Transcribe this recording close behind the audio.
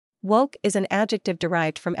Woke is an adjective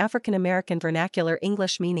derived from African-American Vernacular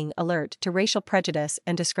English meaning alert to racial prejudice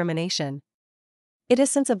and discrimination. It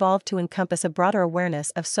has since evolved to encompass a broader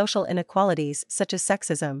awareness of social inequalities such as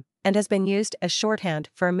sexism, and has been used as shorthand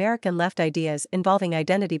for American left ideas involving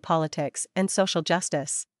identity politics and social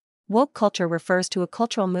justice. Woke culture refers to a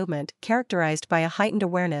cultural movement characterized by a heightened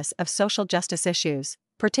awareness of social justice issues,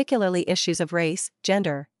 particularly issues of race,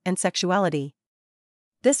 gender, and sexuality.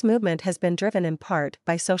 This movement has been driven in part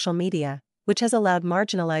by social media, which has allowed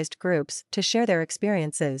marginalized groups to share their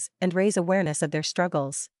experiences and raise awareness of their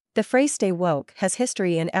struggles. The phrase "stay woke" has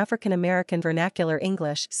history in African-American Vernacular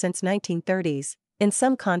English since 1930s, in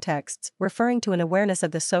some contexts referring to an awareness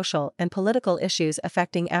of the social and political issues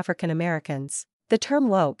affecting African Americans. The term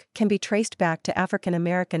woke can be traced back to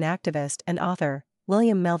African-American activist and author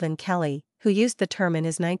William Melvin Kelley, who used the term in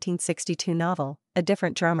his 1962 novel, A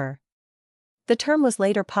Different Drummer. The term was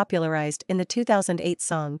later popularized in the 2008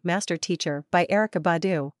 song Master Teacher by Erykah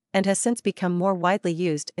Badu, and has since become more widely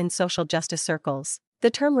used in social justice circles.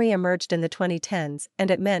 The term re-emerged in the 2010s, and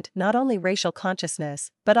it meant not only racial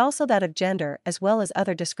consciousness, but also that of gender as well as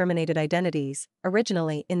other discriminated identities,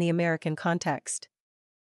 originally in the American context.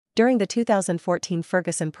 During the 2014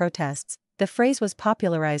 Ferguson protests, the phrase was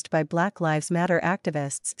popularized by Black Lives Matter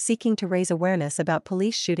activists seeking to raise awareness about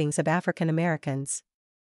police shootings of African Americans.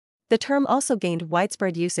 The term also gained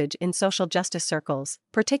widespread usage in social justice circles,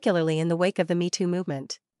 particularly in the wake of the Me Too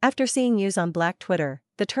movement. After seeing use on Black Twitter,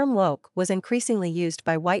 the term woke was increasingly used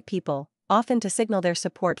by white people, often to signal their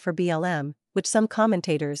support for BLM, which some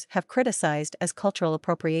commentators have criticized as cultural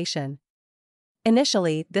appropriation.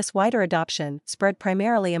 Initially, this wider adoption spread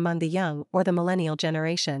primarily among the young or the millennial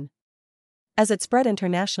generation. As it spread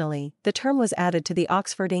internationally, the term was added to the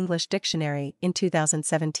Oxford English Dictionary in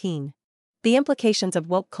 2017. The implications of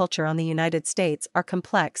woke culture on the United States are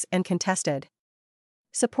complex and contested.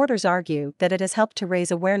 Supporters argue that it has helped to raise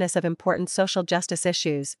awareness of important social justice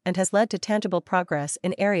issues and has led to tangible progress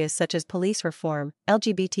in areas such as police reform,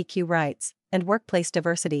 LGBTQ rights, and workplace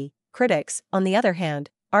diversity. Critics, on the other hand,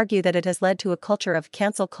 argue that it has led to a culture of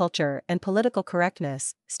cancel culture and political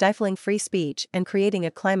correctness, stifling free speech and creating a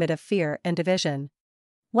climate of fear and division.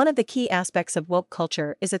 One of the key aspects of woke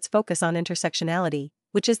culture is its focus on intersectionality,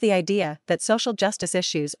 which is the idea that social justice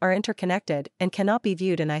issues are interconnected and cannot be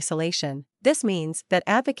viewed in isolation. This means that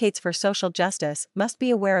advocates for social justice must be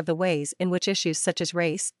aware of the ways in which issues such as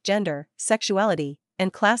race, gender, sexuality,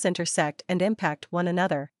 and class intersect and impact one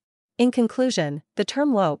another. In conclusion, the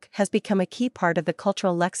term woke has become a key part of the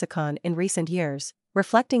cultural lexicon in recent years,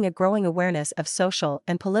 reflecting a growing awareness of social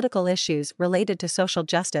and political issues related to social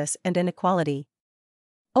justice and inequality.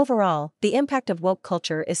 Overall, the impact of woke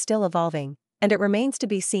culture is still evolving, and it remains to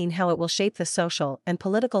be seen how it will shape the social and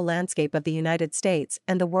political landscape of the United States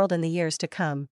and the world in the years to come.